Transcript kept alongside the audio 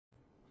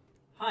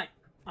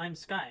I'm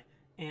Sky,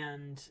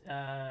 and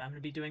I'm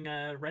gonna be doing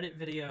a Reddit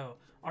video.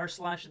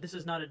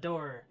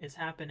 r/thisisnotadoor is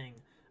happening.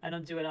 I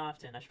don't do it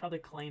often. I should probably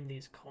claim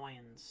these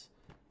coins.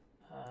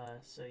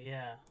 So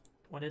yeah.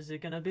 What is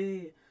it gonna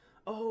be?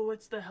 Oh,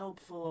 it's the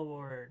Helpful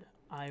Award.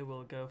 I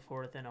will go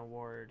forth an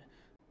award.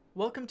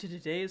 Welcome to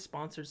today's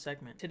sponsored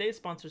segment. Today's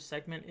sponsored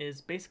segment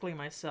is basically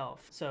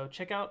myself. So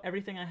check out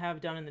everything I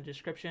have down in the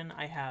description.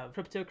 I have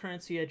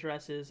cryptocurrency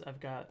addresses, I've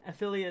got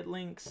affiliate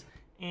links,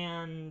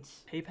 and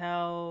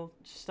PayPal,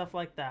 stuff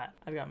like that.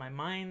 I've got my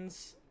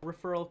Minds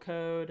referral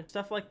code,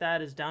 stuff like that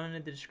is down in the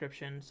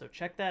description, so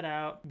check that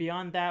out.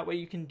 Beyond that, what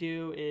you can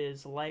do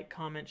is like,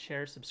 comment,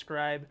 share,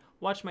 subscribe,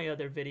 watch my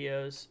other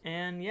videos,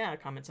 and yeah,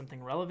 comment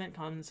something relevant,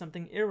 comment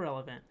something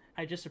irrelevant.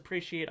 I just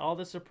appreciate all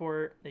the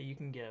support that you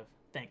can give.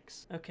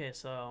 Thanks. Okay,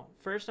 so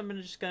first I'm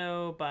gonna just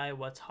go by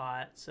what's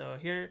hot. So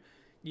here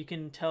you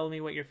can tell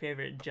me what your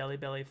favorite Jelly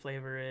Belly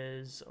flavor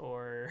is,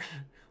 or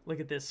look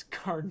at this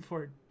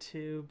cardboard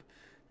tube.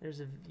 There's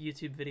a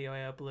YouTube video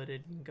I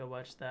uploaded. You can go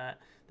watch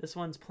that. This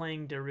one's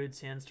playing Darude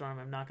Sandstorm.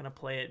 I'm not gonna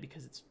play it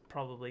because it's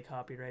probably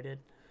copyrighted.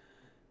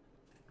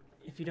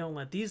 If you don't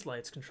let these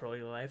lights control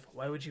your life,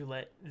 why would you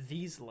let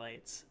these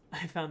lights?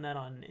 I found that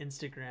on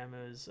Instagram.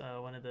 It was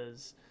one of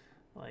those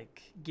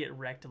like get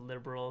wrecked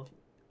liberal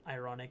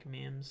ironic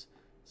memes.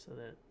 So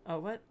that, oh,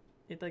 what?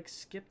 It like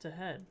skipped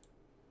ahead.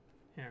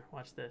 Here,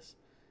 watch this.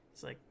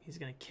 He's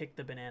gonna kick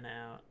the banana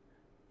out.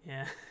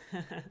 Yeah.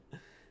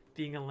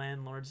 Being a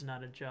landlord's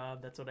not a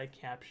job. That's what I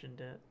captioned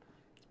it.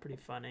 It's pretty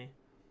funny.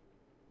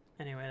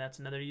 Anyway, that's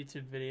another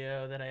YouTube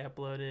video that I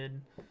uploaded.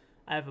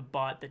 I have a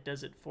bot that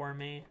does it for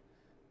me.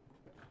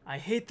 I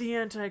hate the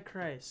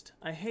Antichrist.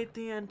 I hate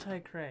the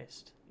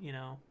Antichrist. You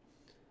know,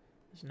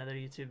 there's another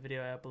YouTube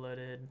video I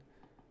uploaded.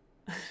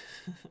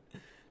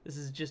 This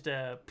is just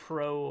a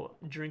pro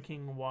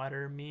drinking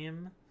water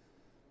meme.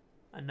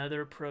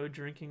 Another pro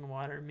drinking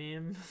water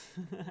meme.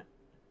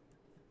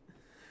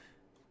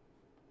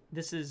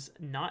 This is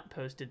not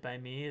posted by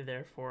me,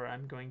 therefore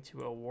I'm going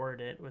to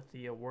award it with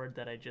the award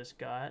that I just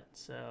got.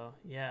 So,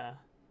 yeah.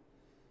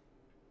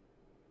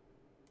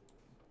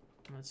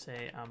 Let's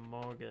say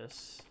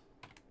Amogus.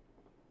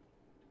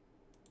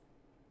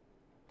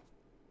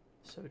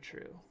 So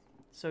true.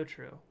 So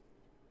true.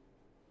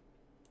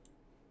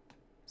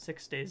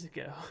 6 days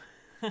ago.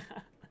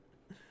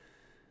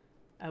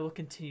 I will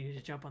continue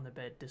to jump on the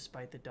bed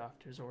despite the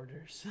doctor's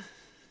orders.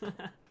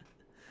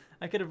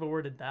 I could have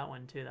awarded that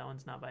one too. That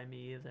one's not by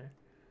me either.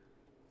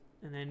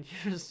 And then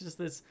here's just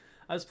this.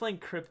 I was playing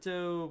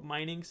Crypto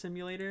Mining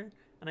Simulator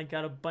and I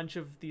got a bunch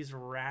of these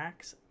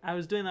racks. I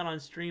was doing that on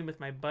stream with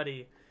my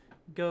buddy.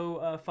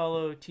 Go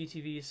follow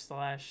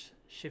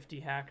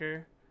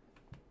ttv/shiftyhacker,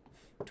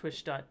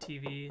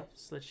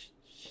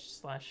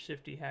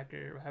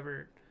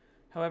 twitch.tv/shiftyhacker,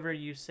 however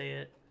you say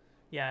it.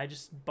 Yeah, I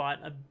just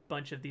bought a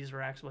bunch of these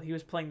racks while he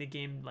was playing the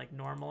game like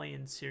normally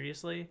and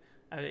seriously.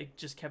 I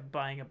just kept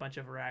buying a bunch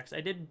of racks.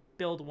 I did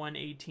build one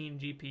 18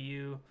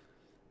 GPU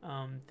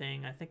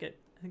thing. I think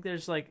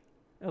there's like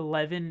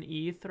 11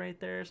 ETH right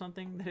there or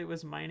something that it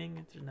was mining.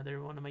 There's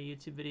another one of my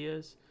YouTube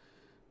videos.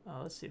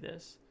 Let's see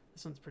this.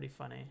 This one's pretty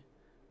funny.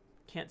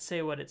 Can't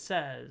say what it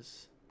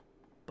says,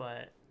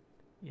 but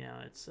you know,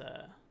 it's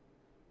the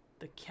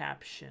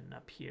caption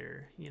up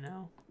here, you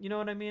know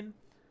what I mean.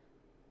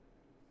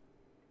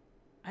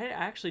 I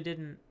actually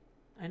didn't.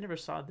 I never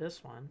saw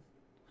this one.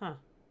 Huh.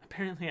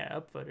 Apparently I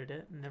upvoted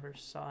it and never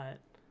saw it.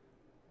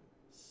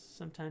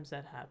 Sometimes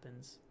that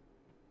happens.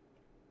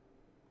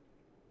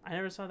 I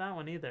never saw that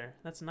one either.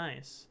 That's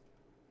nice.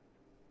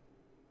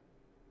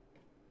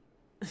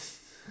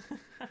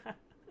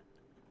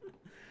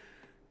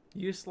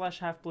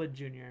 You/Halfblood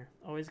Jr.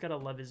 Always gotta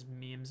love his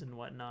memes and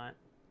whatnot.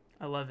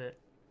 I love it.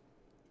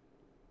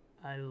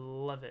 I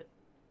love it.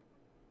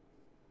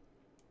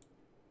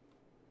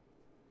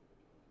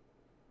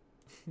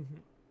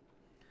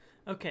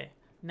 Okay,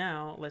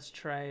 now let's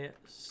try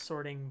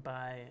sorting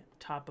by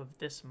top of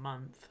this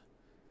month.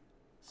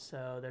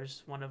 So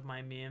there's one of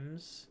my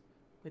memes.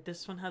 Wait,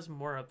 this one has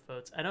more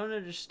upvotes. I don't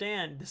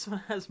understand. This one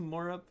has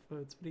more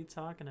upvotes. What are you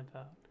talking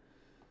about?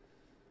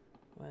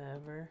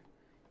 Whatever.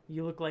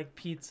 You look like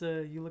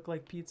pizza. You look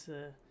like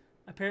pizza.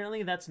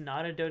 Apparently that's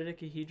not a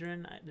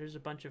dodecahedron. There's a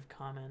bunch of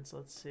comments.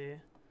 Let's see.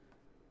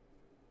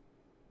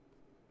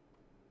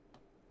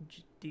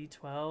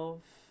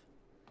 D12.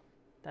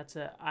 That's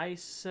a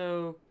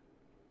ISO.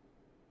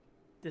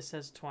 This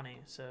says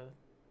 20, so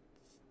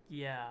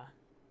yeah.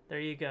 There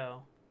you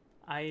go.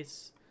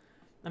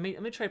 Let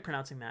me try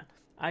pronouncing that.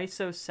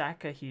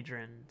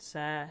 Isosahedron.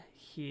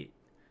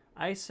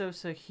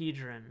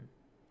 Isosahedron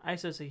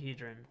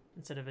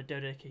instead of a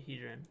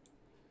dodecahedron.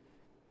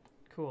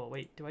 Cool.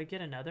 Wait, do I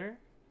get another?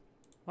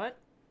 What?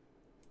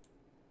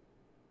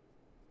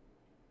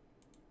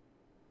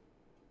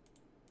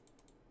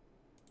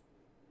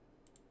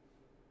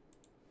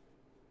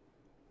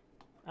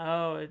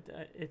 Oh,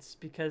 it's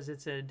because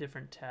it's a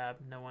different tab.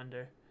 No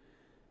wonder.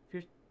 If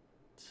you're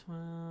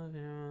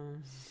 12,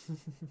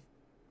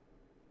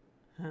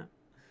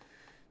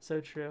 so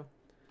true.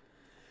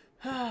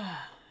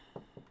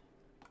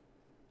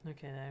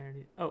 Okay, I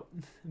already... Oh,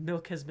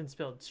 milk has been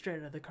spilled straight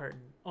out of the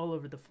carton, all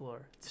over the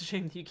floor. It's a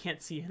shame that you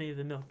can't see any of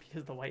the milk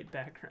because of the white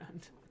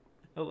background.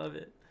 I love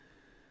it.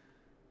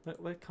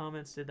 What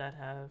comments did that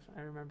have?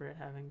 I remember it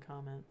having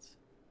comments.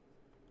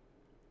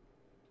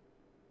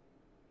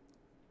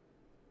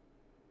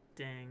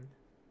 Dang.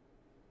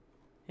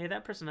 Hey,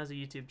 that person has a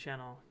YouTube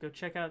channel. Go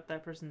check out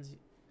that person's...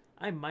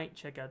 I might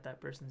check out that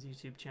person's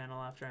YouTube channel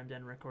after I'm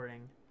done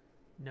recording.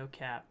 No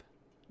cap.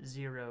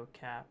 Zero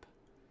cap.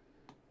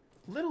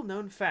 Little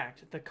known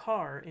fact, the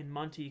car in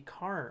Monte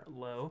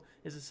Carlo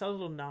is a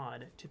subtle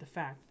nod to the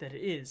fact that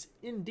it is,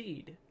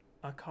 indeed,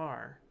 a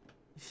car.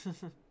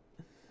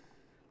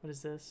 What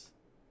is this?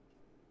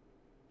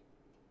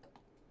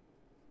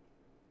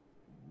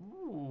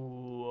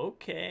 Ooh,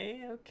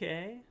 okay,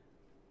 okay.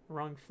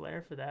 Wrong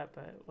flare for that,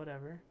 but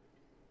whatever.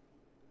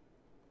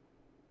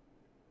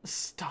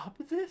 Stop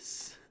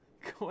this?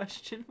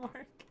 Question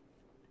mark?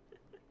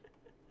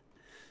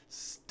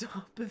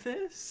 Stop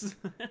this?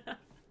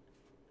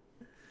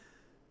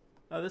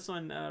 Oh, this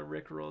one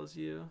Rick rolls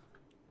you.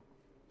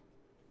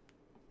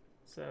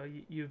 So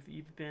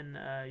you've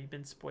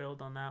been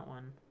spoiled on that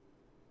one.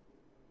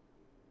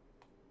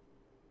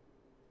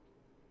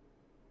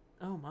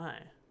 Oh my.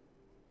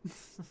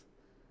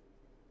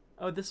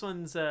 Oh, this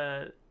one's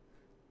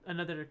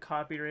another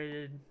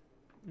copyrighted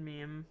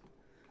meme.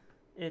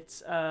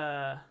 It's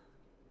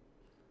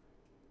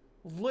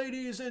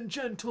ladies and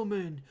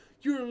gentlemen,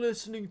 you're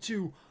listening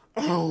to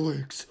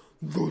Alex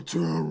the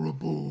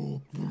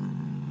Terrible.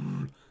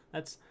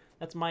 That's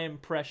my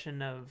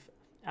impression of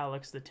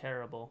Alex the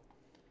Terrible.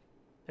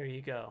 There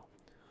you go.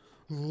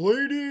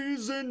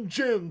 Ladies and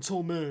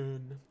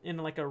gentlemen, in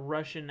like a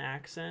Russian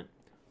accent,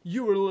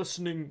 you are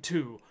listening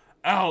to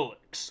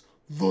Alex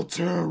the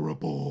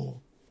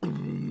Terrible.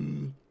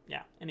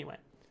 Yeah, anyway.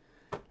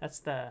 That's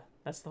the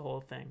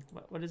whole thing.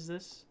 What is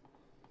this?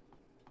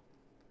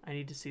 I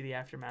need to see the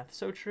aftermath.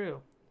 So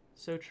true.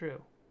 So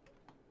true.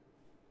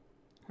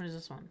 What is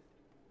this one?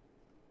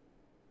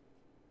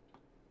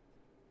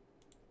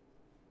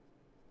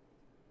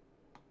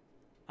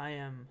 I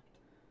am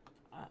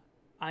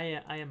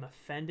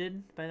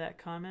offended by that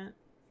comment.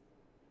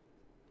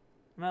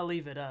 I'm gonna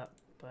leave it up,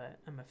 but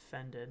I'm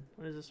offended.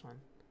 What is this one?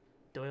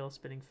 Doyle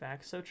spitting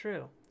facts. So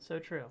true. So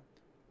true.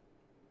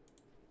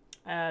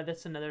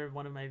 That's another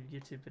one of my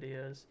YouTube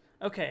videos.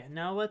 Okay,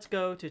 now let's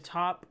go to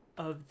top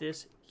of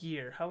this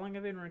year. How long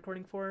have I been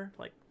recording for?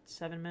 Like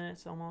 7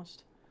 minutes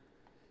almost.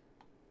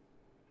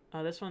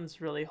 This one's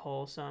really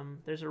wholesome.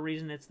 There's a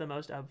reason it's the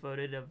most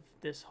upvoted of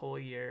this whole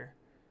year.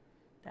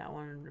 That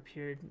one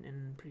appeared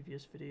in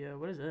previous video.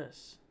 What is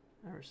this?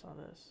 I never saw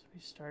this.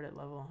 We start at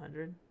level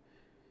 100.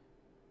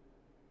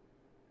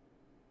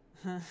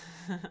 I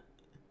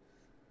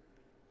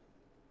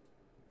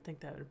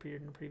think that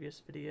appeared in a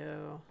previous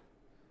video.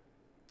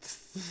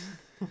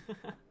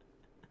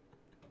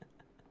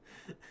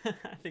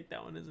 I think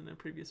that one is in a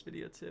previous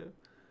video too.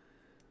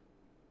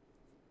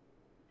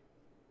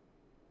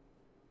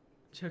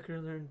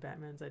 Joker learned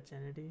Batman's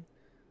identity.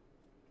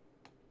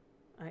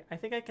 I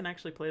think I can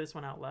actually play this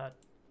one out loud.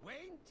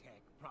 Wayne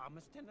Tech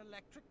promised an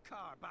electric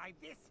car by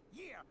this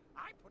year.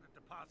 I put a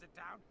deposit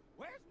down.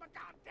 Where's my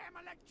goddamn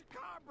electric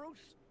car,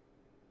 Bruce?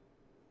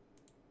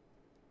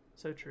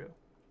 So true.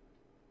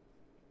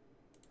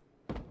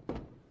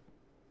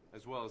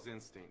 As well as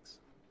instincts.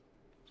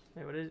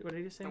 Wait, what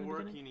did you say? To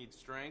work, you need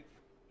strength.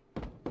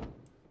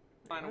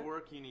 Line of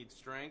work, you need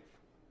strength.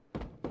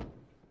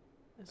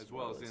 As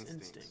well as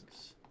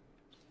instincts.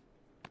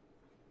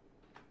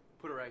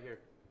 Put it right here.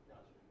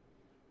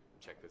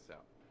 Check this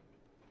out.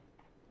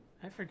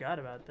 I forgot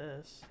about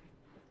this.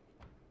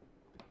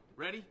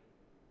 Ready?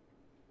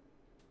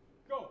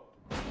 Go!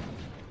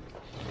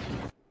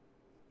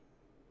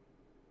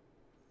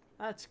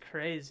 That's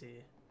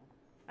crazy.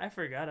 I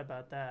forgot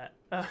about that.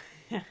 Oh,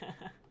 yeah.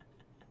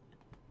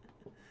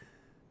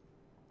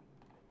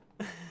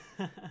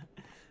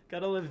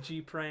 Gotta love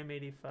G Prime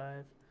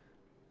 85.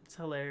 It's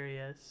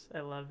hilarious. I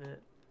love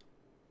it.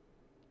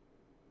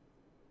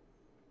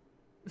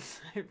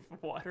 I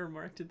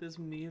watermarked this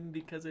meme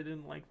because I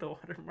didn't like the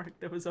watermark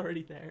that was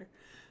already there.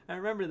 I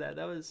remember that.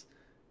 That was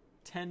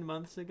 10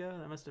 months ago.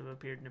 That must have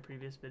appeared in a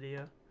previous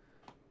video.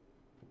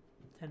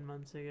 10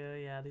 months ago.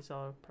 Yeah, these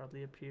all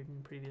probably appeared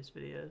in previous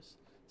videos.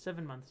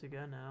 7 months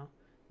ago now.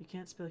 You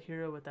can't spell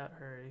hero without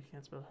her. You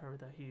can't spell her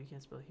without he. You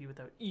can't spell he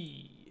without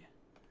E.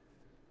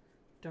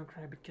 Don't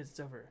cry because it's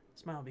over.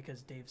 Smile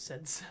because Dave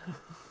said so.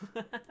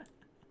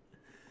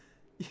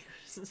 You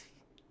just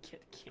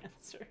get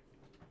cancer.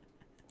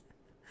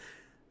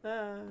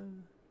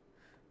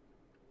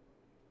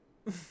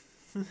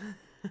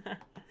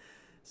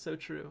 So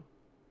true.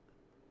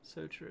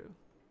 So true.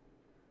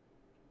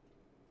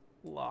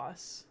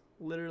 Loss.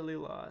 Literally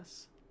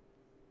loss.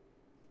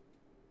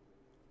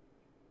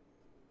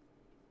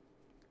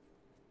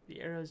 The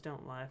arrows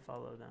don't lie,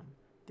 follow them.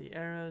 The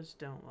arrows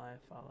don't lie,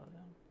 follow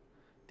them.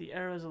 The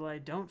arrows lie,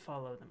 don't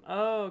follow them.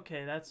 Oh,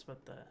 okay, that's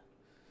what the...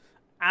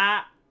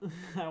 Ah!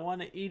 I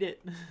want to eat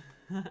it.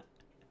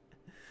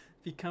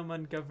 Become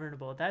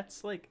ungovernable.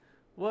 That's like...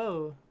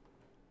 Whoa.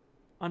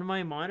 On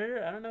my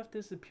monitor, I don't know if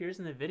this appears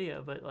in the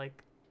video, but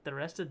like the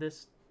rest of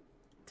this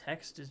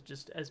text is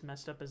just as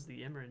messed up as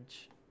the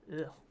image.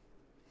 Ugh.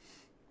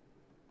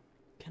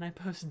 Can I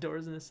post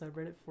doors in the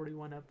subreddit?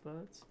 41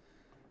 upvotes.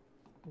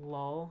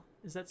 Lol.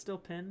 Is that still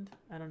pinned?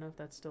 I don't know if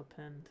that's still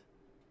pinned.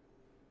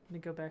 Let me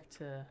go back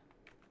to...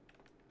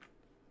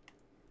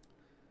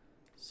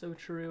 So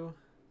true.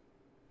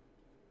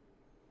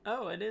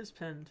 Oh, it is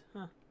pinned.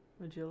 Huh.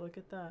 Would you look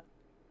at that?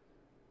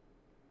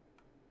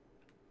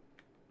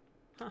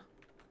 Huh.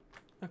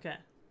 Okay.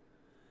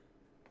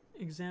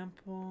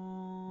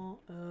 Example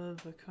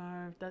of a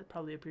carve. That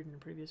probably appeared in a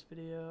previous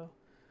video.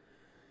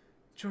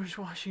 George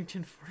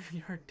Washington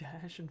 40-yard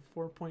dash in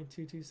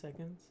 4.22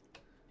 seconds.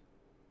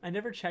 I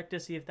never checked to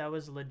see if that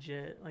was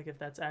legit, like if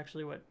that's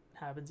actually what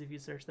happens if you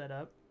search that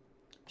up.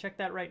 Check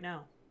that right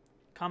now.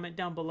 Comment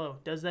down below.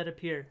 Does that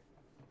appear?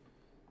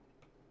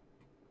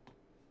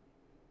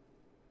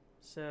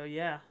 So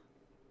yeah.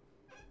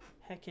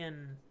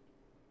 Heckin'.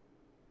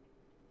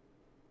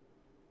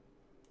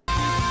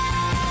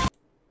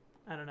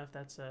 I don't know if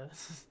that's a...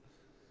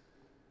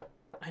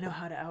 I know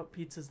how to out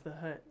Pizza's the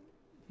Hut.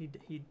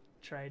 He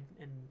tried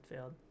and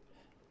failed.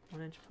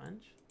 1-inch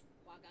punch?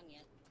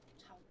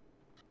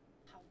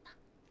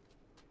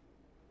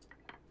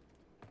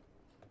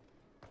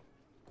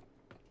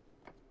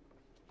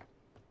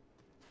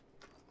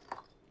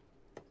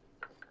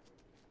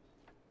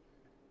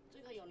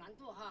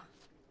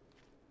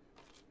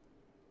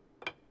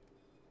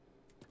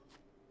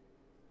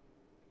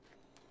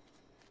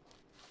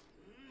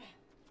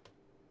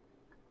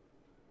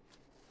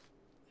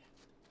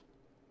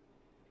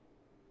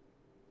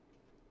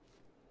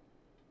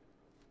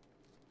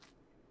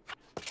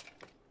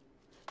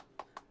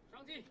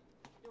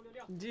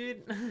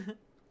 Dude,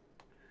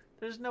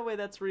 there's no way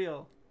that's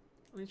real.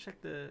 Let me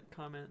check the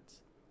comments.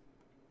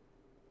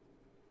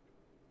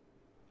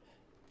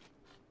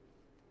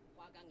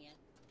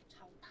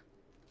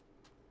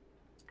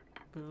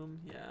 Boom,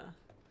 yeah.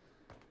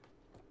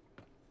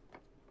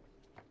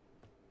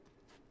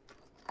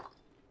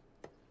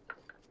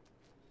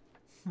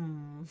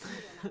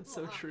 That's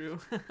so true.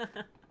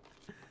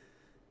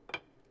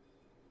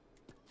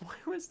 Why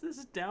was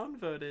this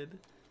downvoted?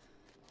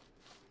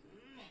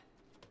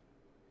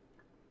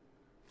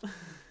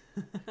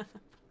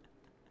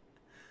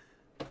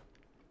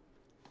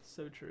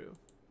 So true.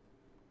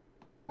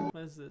 What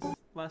is this?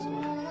 Last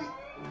one.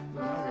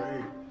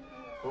 Alright.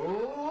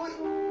 Oh.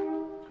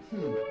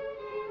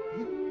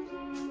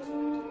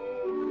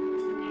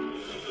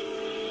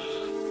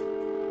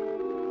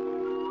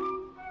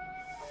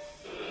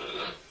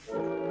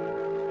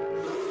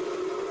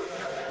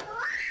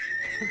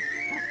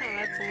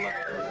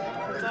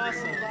 That's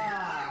awesome.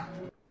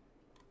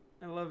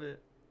 I love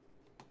it.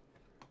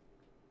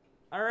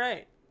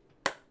 Alright.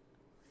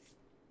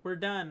 We're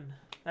done.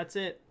 That's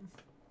it.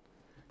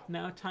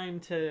 Now time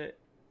to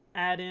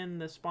add in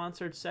the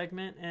sponsored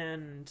segment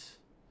and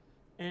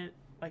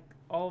like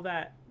all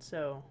that.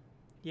 So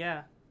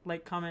yeah,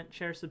 like, comment,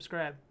 share,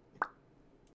 subscribe.